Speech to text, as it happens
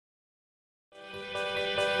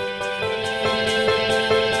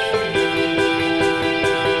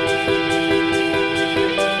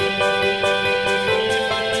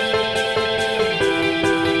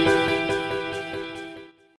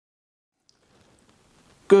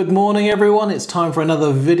Good morning everyone, it's time for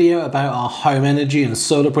another video about our home energy and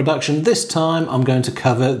solar production. This time I'm going to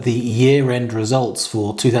cover the year-end results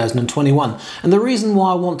for 2021. And the reason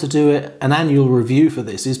why I want to do an annual review for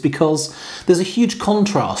this is because there's a huge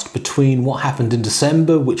contrast between what happened in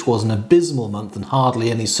December, which was an abysmal month and hardly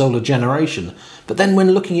any solar generation. But then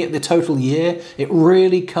when looking at the total year, it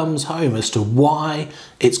really comes home as to why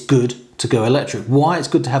it's good to go electric, why it's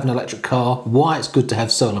good to have an electric car, why it's good to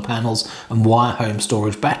have solar panels, and why a home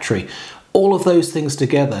storage battery. All of those things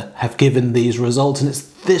together have given these results, and it's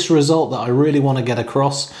this result that I really want to get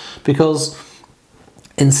across, because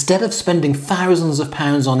instead of spending thousands of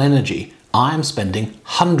pounds on energy, I am spending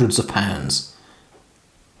hundreds of pounds.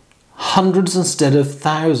 Hundreds instead of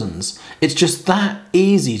thousands. It's just that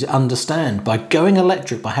easy to understand. By going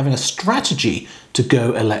electric, by having a strategy to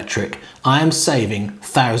go electric, I am saving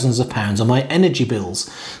thousands of pounds on my energy bills.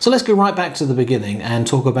 So let's go right back to the beginning and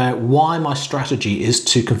talk about why my strategy is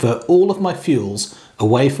to convert all of my fuels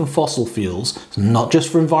away from fossil fuels, not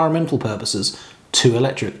just for environmental purposes, to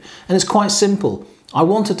electric. And it's quite simple. I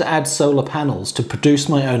wanted to add solar panels to produce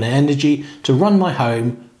my own energy, to run my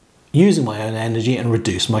home using my own energy and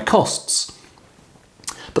reduce my costs.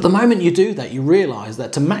 But the moment you do that, you realise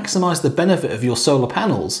that to maximise the benefit of your solar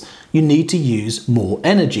panels, you need to use more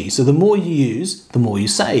energy. So the more you use, the more you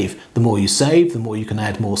save. The more you save, the more you can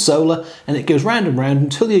add more solar, and it goes round and round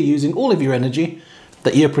until you're using all of your energy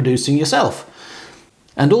that you're producing yourself.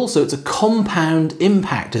 And also it's a compound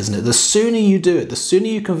impact, isn't it? The sooner you do it, the sooner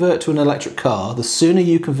you convert to an electric car, the sooner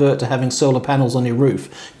you convert to having solar panels on your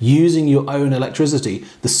roof, using your own electricity,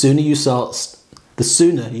 the sooner you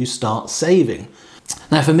start saving.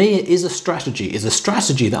 Now for me, it is a strategy. It's a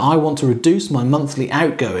strategy that I want to reduce my monthly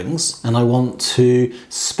outgoings and I want to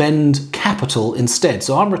spend capital instead.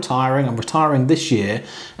 So I'm retiring this year,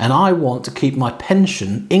 and I want to keep my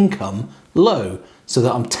pension income low so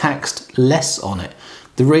that I'm taxed less on it.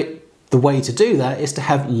 The way to do that is to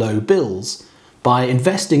have low bills. By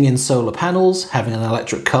investing in solar panels, having an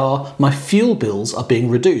electric car, my fuel bills are being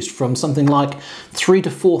reduced from something like £3,000 to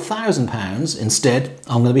 £4,000. Instead,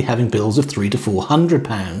 I'm going to be having bills of £300 to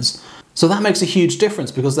 £400. So that makes a huge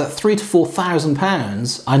difference, because that £3,000 to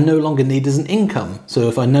 £4,000 I no longer need as an income. So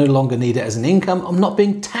if I no longer need it as an income, I'm not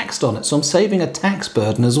being taxed on it. So I'm saving a tax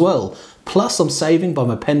burden as well. Plus I'm saving by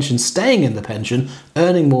my pension staying in the pension,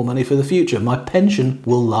 earning more money for the future. My pension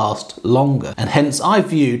will last longer. And hence I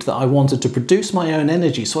viewed that I wanted to produce my own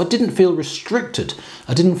energy, so I didn't feel restricted.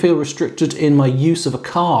 I didn't feel restricted in my use of a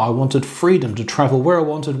car. I wanted freedom to travel where I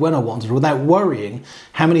wanted, when I wanted, without worrying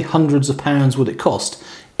how many hundreds of pounds would it cost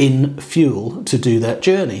in fuel to do that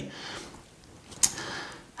journey.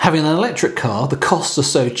 Having an electric car, the costs are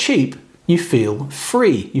so cheap, you feel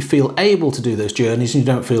free, you feel able to do those journeys, and you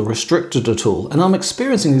don't feel restricted at all. And I'm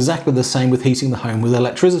experiencing exactly the same with heating the home with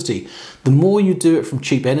electricity. The more you do it from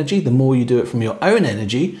cheap energy, the more you do it from your own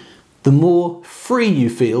energy, the more free you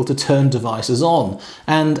feel to turn devices on.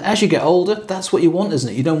 And as you get older, that's what you want, isn't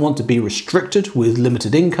it? You don't want to be restricted with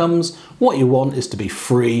limited incomes. What you want is to be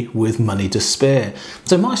free with money to spare.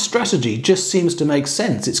 So my strategy just seems to make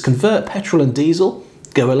sense. It's convert petrol and diesel,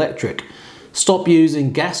 go electric. Stop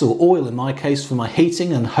using gas or oil, in my case, for my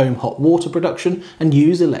heating and home hot water production, and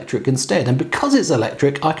use electric instead. And because it's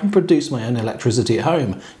electric, I can produce my own electricity at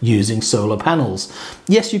home using solar panels.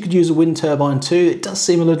 Yes, you could use a wind turbine too. It does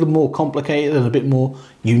seem a little more complicated and a bit more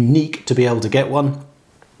unique to be able to get one.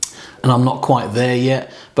 And I'm not quite there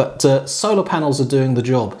yet, but solar panels are doing the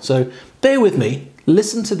job. So bear with me.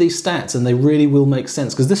 Listen to these stats and they really will make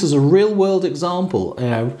sense, because this is a real world example.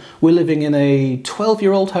 We're living in a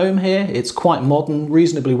 12-year-old home here. It's quite modern,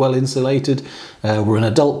 reasonably well insulated. We're an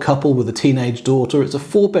adult couple with a teenage daughter. It's a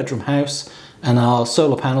 4-bedroom house, and our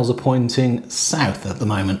solar panels are pointing south at the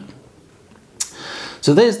moment.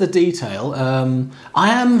 So there's the detail. I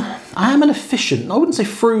am an efficient, I wouldn't say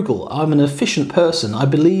frugal, I'm an efficient person. I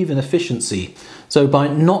believe in efficiency. So by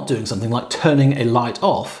not doing something like turning a light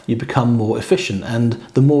off, you become more efficient. And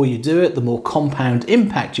the more you do it, the more compound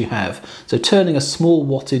impact you have. So turning a small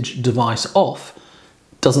wattage device off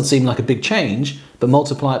doesn't seem like a big change, but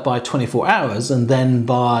multiply it by 24 hours and then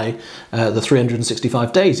by the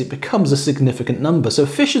 365 days, it becomes a significant number. So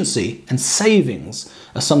efficiency and savings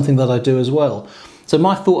are something that I do as well. So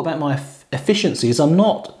my thought about my efficiency is I'm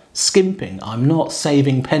not skimping, I'm not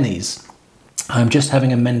saving pennies. I'm just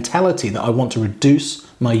having a mentality that I want to reduce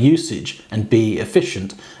my usage and be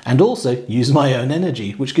efficient, and also use my own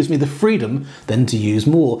energy, which gives me the freedom then to use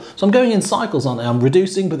more. So I'm going in cycles, aren't I? I'm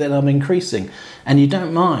reducing, but then I'm increasing. And you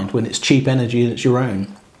don't mind when it's cheap energy and it's your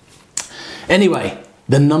own. Anyway,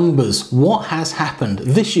 The numbers, what has happened?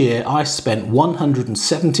 This year I spent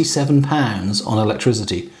 £177 on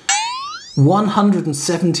electricity.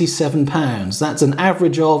 £177. That's an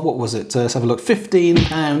average of, what was it? Let's have a look,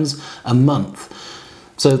 £15 a month.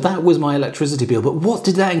 So that was my electricity bill. But what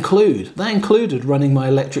did that include? That included running my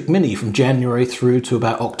electric Mini from January through to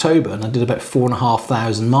about October, and I did about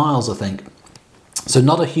 4,500 miles, I think. So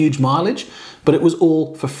not a huge mileage, but it was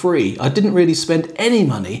all for free. I didn't really spend any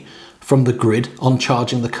money from the grid on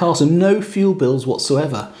charging the car, so no fuel bills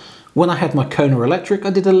whatsoever. When I had my Kona electric, I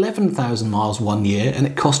did 11,000 miles one year and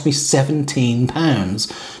it cost me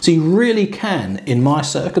 £17. So you really can, in my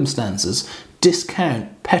circumstances,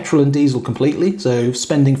 discount petrol and diesel completely. So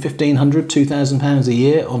spending £1,500, £2,000 a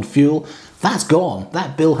year on fuel, that's gone.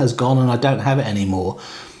 That bill has gone and I don't have it anymore.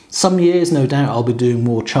 Some years, no doubt, I'll be doing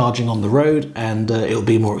more charging on the road and it'll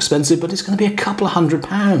be more expensive, but it's going to be a couple of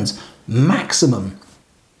 £100 maximum.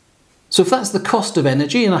 So if that's the cost of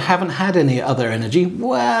energy, and I haven't had any other energy,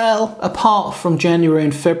 well, apart from January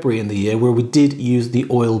and February in the year where we did use the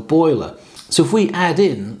oil boiler. So if we add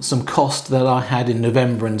in some cost that I had in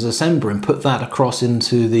November and December and put that across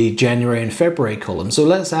into the January and February column, so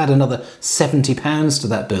let's add another £70 to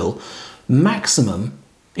that bill, maximum,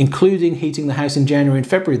 including heating the house in January and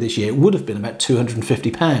February this year, it would have been about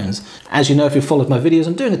 £250. As you know, if you've followed my videos,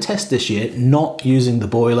 I'm doing a test this year, not using the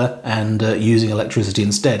boiler and using electricity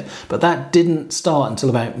instead. But that didn't start until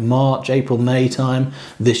about March, April, May time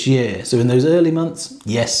this year. So in those early months,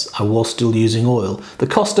 yes, I was still using oil. The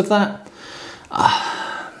cost of that?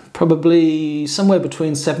 Probably somewhere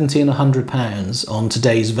between £70 and £100 on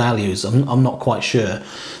today's values. I'm not quite sure.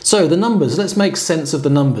 So the numbers, let's make sense of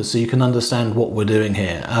the numbers so you can understand what we're doing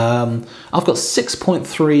here. I've got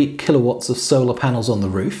 6.3 kilowatts of solar panels on the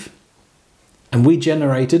roof, and we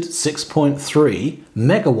generated 6.3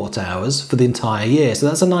 megawatt hours for the entire year. So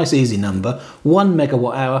that's a nice easy number, 1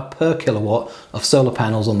 megawatt hour per kilowatt of solar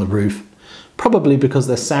panels on the roof, probably because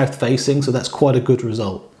they're south facing, so that's quite a good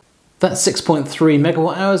result. That 6.3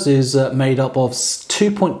 megawatt hours is made up of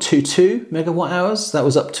 2.22 megawatt hours. That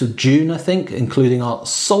was up to June, I think, including our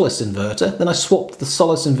Solace inverter. Then I swapped the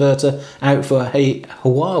Solace inverter out for a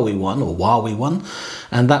Huawei one,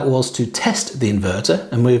 and that was to test the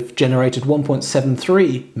inverter. And we've generated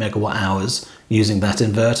 1.73 megawatt hours using that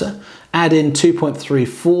inverter. Add in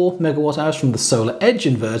 2.34 megawatt hours from the Solar Edge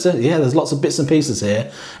inverter. Yeah, there's lots of bits and pieces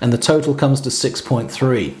here, and the total comes to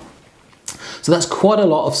 6.3. So that's quite a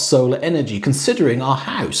lot of solar energy, considering our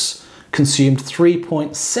house consumed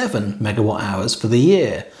 3.7 megawatt hours for the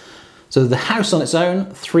year. So the house on its own,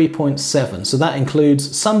 3.7. So that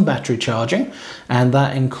includes some battery charging, and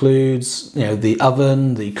that includes, you know, the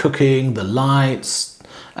oven, the cooking, the lights,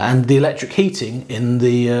 and the electric heating in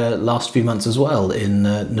the last few months as well, in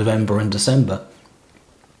November and December.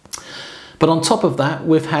 But on top of that,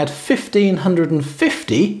 we've had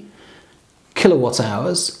 1,550 kilowatt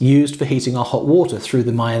hours used for heating our hot water through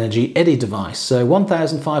the MyEnergy Eddy device. So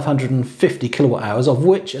 1,550 kilowatt hours, of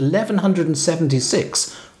which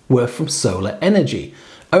 1,176 were from solar energy.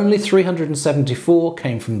 Only 374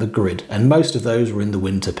 came from the grid, and most of those were in the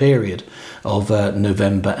winter period of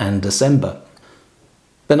November and December.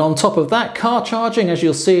 Then on top of that, car charging, as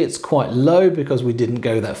you'll see, it's quite low because we didn't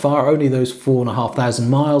go that far, only those 4,500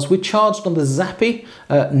 miles. We charged on the Zappi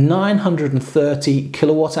 930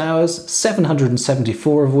 kilowatt hours,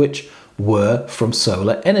 774 of which were from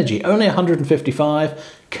solar energy. Only 155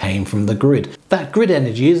 came from the grid. That grid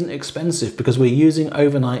energy isn't expensive because we're using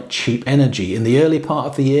overnight cheap energy. In the early part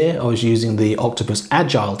of the year, I was using the Octopus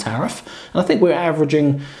Agile tariff, and I think we're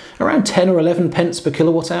averaging around 10 or 11 pence per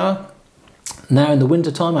kilowatt hour. Now in the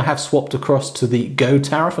winter time, I have swapped across to the Go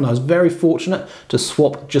tariff, and I was very fortunate to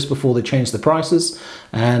swap just before they changed the prices,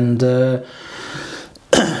 and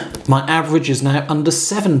my average is now under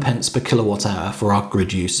 7 pence per kilowatt hour for our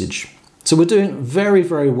grid usage. So we're doing very,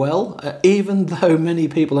 very well, even though many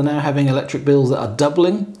people are now having electric bills that are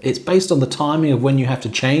doubling. It's based on the timing of when you have to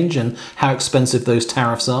change and how expensive those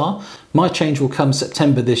tariffs are. My change will come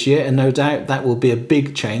September this year, and no doubt that will be a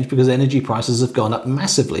big change because energy prices have gone up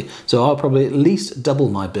massively. So I'll probably at least double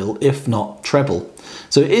my bill, if not treble.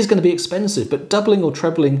 So it is going to be expensive, but doubling or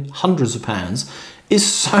trebling hundreds of pounds is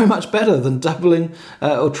so much better than doubling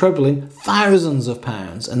or trebling thousands of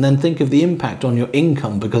pounds, and then think of the impact on your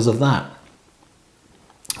income because of that.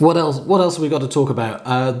 What else have we got to talk about?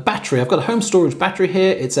 Battery. I've got a home storage battery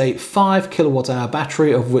here. It's a 5 kilowatt hour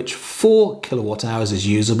battery, of which 4 kilowatt hours is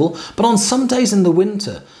usable. But on some days in the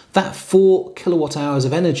winter, that 4 kilowatt hours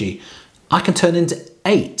of energy I can turn into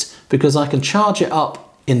 8 because I can charge it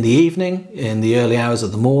up in the evening, in the early hours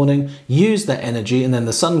of the morning, use that energy, and then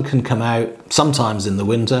the sun can come out sometimes in the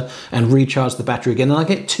winter and recharge the battery again, and I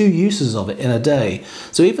get 2 uses of it in a day.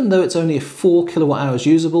 So even though it's only 4 kilowatt hours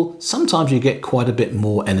usable, sometimes you get quite a bit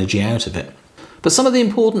more energy out of it. But some of the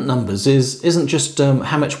important numbers isn't just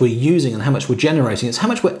how much we're using and how much we're generating, it's how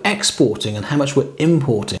much we're exporting and how much we're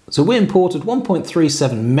importing. So we imported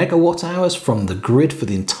 1.37 megawatt hours from the grid for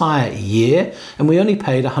the entire year, and we only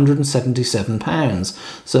paid £177.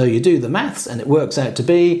 So you do the maths and it works out to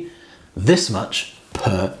be this much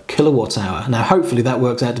per kilowatt hour. Now hopefully that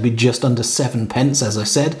works out to be just under 7 pence, as I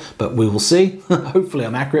said, but we will see. Hopefully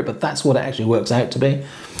I'm accurate, but that's what it actually works out to be.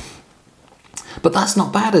 But that's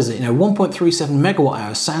not bad, is it? 1.37 megawatt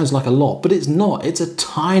hours sounds like a lot, but it's not. It's a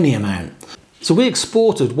tiny amount. So we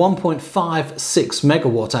exported 1.56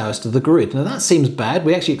 megawatt hours to the grid. Now that seems bad.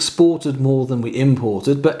 We actually exported more than we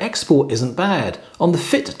imported, but export isn't bad. On the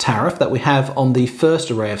FIT tariff that we have on the first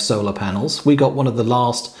array of solar panels, we got one of the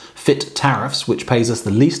last FIT tariffs, which pays us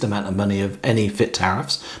the least amount of money of any FIT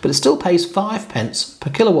tariffs, but it still pays 5 pence per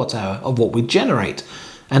kilowatt hour of what we generate.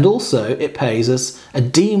 And also it pays us a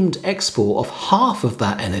deemed export of half of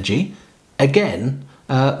that energy, again,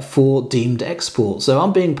 for deemed export. So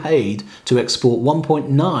I'm being paid to export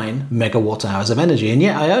 1.9 megawatt hours of energy, and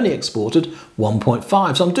yet I only exported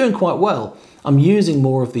 1.5, so I'm doing quite well. I'm using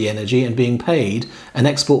more of the energy and being paid an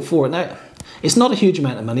export for it. Now, it's not a huge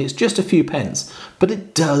amount of money, it's just a few pence, but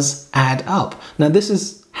it does add up. Now this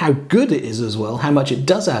is how good it is as well, how much it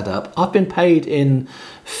does add up. I've been paid in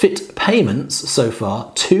FIT payments so far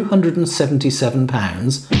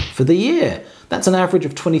 £277 for the year. That's an average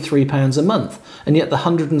of £23 a month, and yet the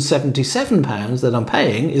 £177 that I'm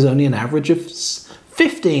paying is only an average of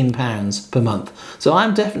 £15 per month. So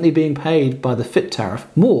I'm definitely being paid by the FIT tariff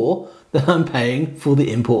more than I'm paying for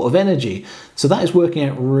the import of energy. So that is working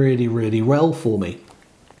out really, really well for me.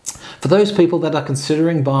 For those people that are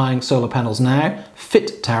considering buying solar panels now,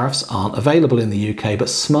 FIT tariffs aren't available in the UK, but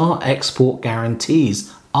smart export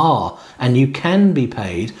guarantees are, and you can be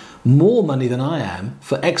paid more money than I am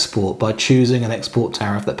for export by choosing an export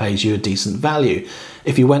tariff that pays you a decent value.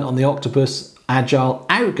 If you went on the Octopus Agile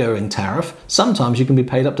outgoing tariff, sometimes you can be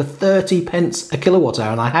paid up to 30 pence a kilowatt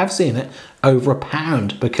hour, and I have seen it over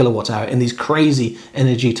 £1 per kilowatt hour in these crazy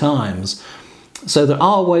energy times. So there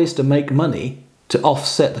are ways to make money to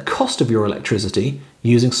offset the cost of your electricity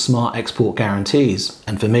using smart export guarantees,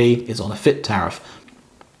 and for me it's on a FIT tariff.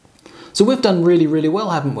 So we've done really, really well,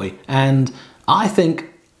 haven't we? And I think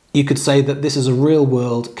you could say that this is a real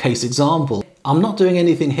world case example. I'm not doing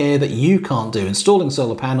anything here that you can't do. Installing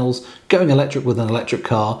solar panels, going electric with an electric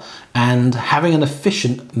car, and having an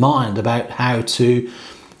efficient mind about how to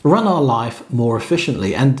run our life more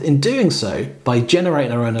efficiently. And in doing so, by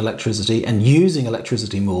generating our own electricity and using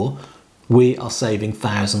electricity more, we are saving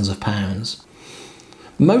thousands of pounds.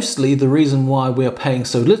 Mostly the reason why we are paying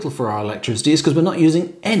so little for our electricity is because we're not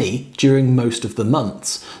using any during most of the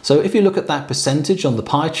months. So if you look at that percentage on the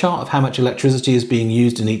pie chart of how much electricity is being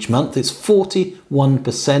used in each month, it's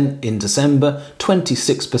 41% in December,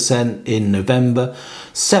 26% in November,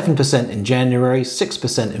 7% in January,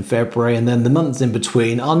 6% in February, and then the months in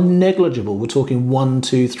between are negligible. We're talking 1%,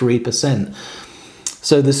 2%, 3%.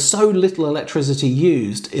 So there's so little electricity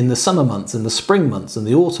used in the summer months, in the spring months and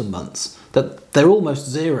the autumn months that they're almost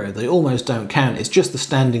zero, they almost don't count. It's just the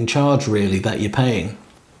standing charge really that you're paying.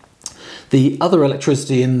 The other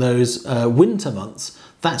electricity in those winter months,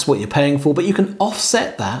 that's what you're paying for, but you can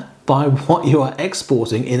offset that by what you are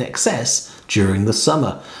exporting in excess during the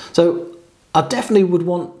summer. So I definitely would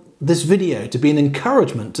want this video to be an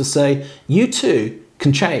encouragement to say you too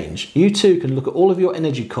can change. You too can look at all of your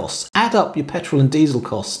energy costs, add up your petrol and diesel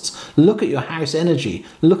costs, look at your house energy,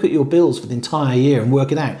 look at your bills for the entire year and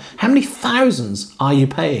work it out. How many thousands are you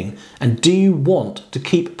paying? And do you want to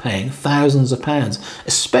keep paying thousands of pounds?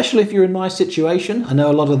 Especially if you're in my situation. I know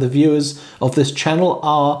a lot of the viewers of this channel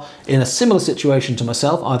are in a similar situation to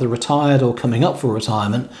myself, either retired or coming up for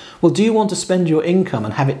retirement. Well, do you want to spend your income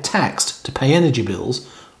and have it taxed to pay energy bills?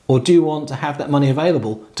 Or do you want to have that money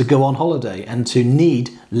available to go on holiday and to need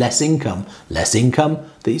less income? Less income,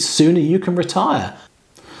 the sooner you can retire.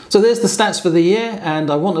 So there's the stats for the year,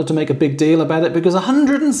 and I wanted to make a big deal about it because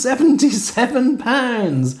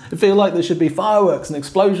 £177! I feel like there should be fireworks and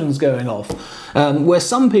explosions going off. Where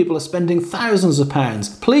some people are spending thousands of pounds.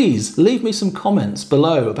 Please leave me some comments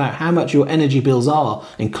below about how much your energy bills are,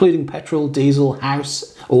 including petrol, diesel,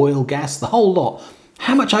 house, oil, gas, the whole lot.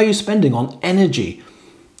 How much are you spending on energy?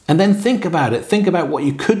 And then think about it. Think about what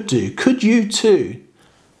you could do. Could you too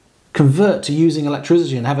convert to using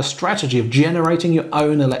electricity and have a strategy of generating your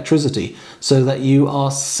own electricity so that you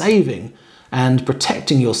are saving and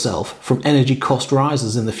protecting yourself from energy cost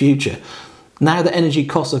rises in the future. Now that energy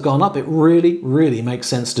costs have gone up, it really makes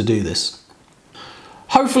sense to do this.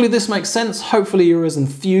 Hopefully this makes sense. Hopefully you're as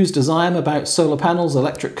enthused as I am about solar panels,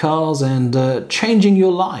 electric cars, and changing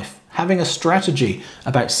your life. Having a strategy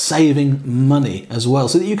about saving money as well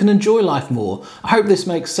so that you can enjoy life more. I hope this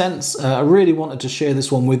makes sense. I really wanted to share this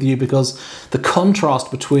one with you because the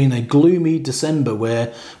contrast between a gloomy December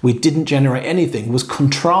where we didn't generate anything was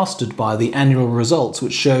contrasted by the annual results,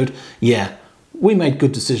 which showed, yeah, we made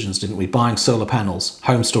good decisions, didn't we? Buying solar panels,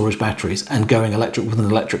 home storage batteries, and going electric with an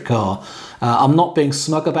electric car. I'm not being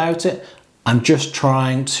smug about it. I'm just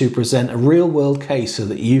trying to present a real world case so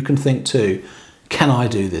that you can think too, can I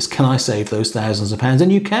do this? Can I save those thousands of pounds?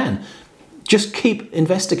 And you can. Just keep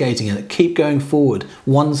investigating it, keep going forward,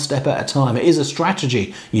 one step at a time. It is a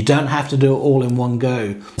strategy. You don't have to do it all in one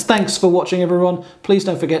go. Thanks for watching, everyone. Please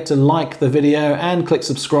don't forget to like the video and click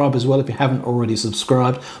subscribe as well if you haven't already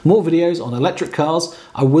subscribed. More videos on electric cars.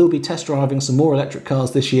 I will be test driving some more electric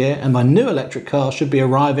cars this year, and my new electric car should be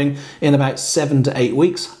arriving in about 7 to 8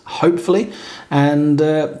 weeks, hopefully. And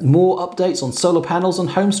more updates on solar panels and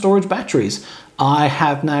home storage batteries. I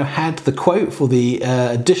have now had the quote for the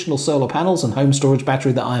additional solar panels and home storage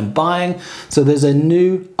battery that I am buying. So there's a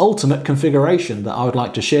new ultimate configuration that I would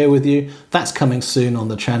like to share with you. That's coming soon on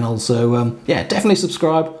the channel. So yeah, definitely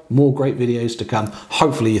subscribe. More great videos to come.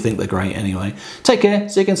 Hopefully you think they're great anyway. Take care.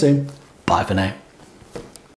 See you again soon. Bye for now.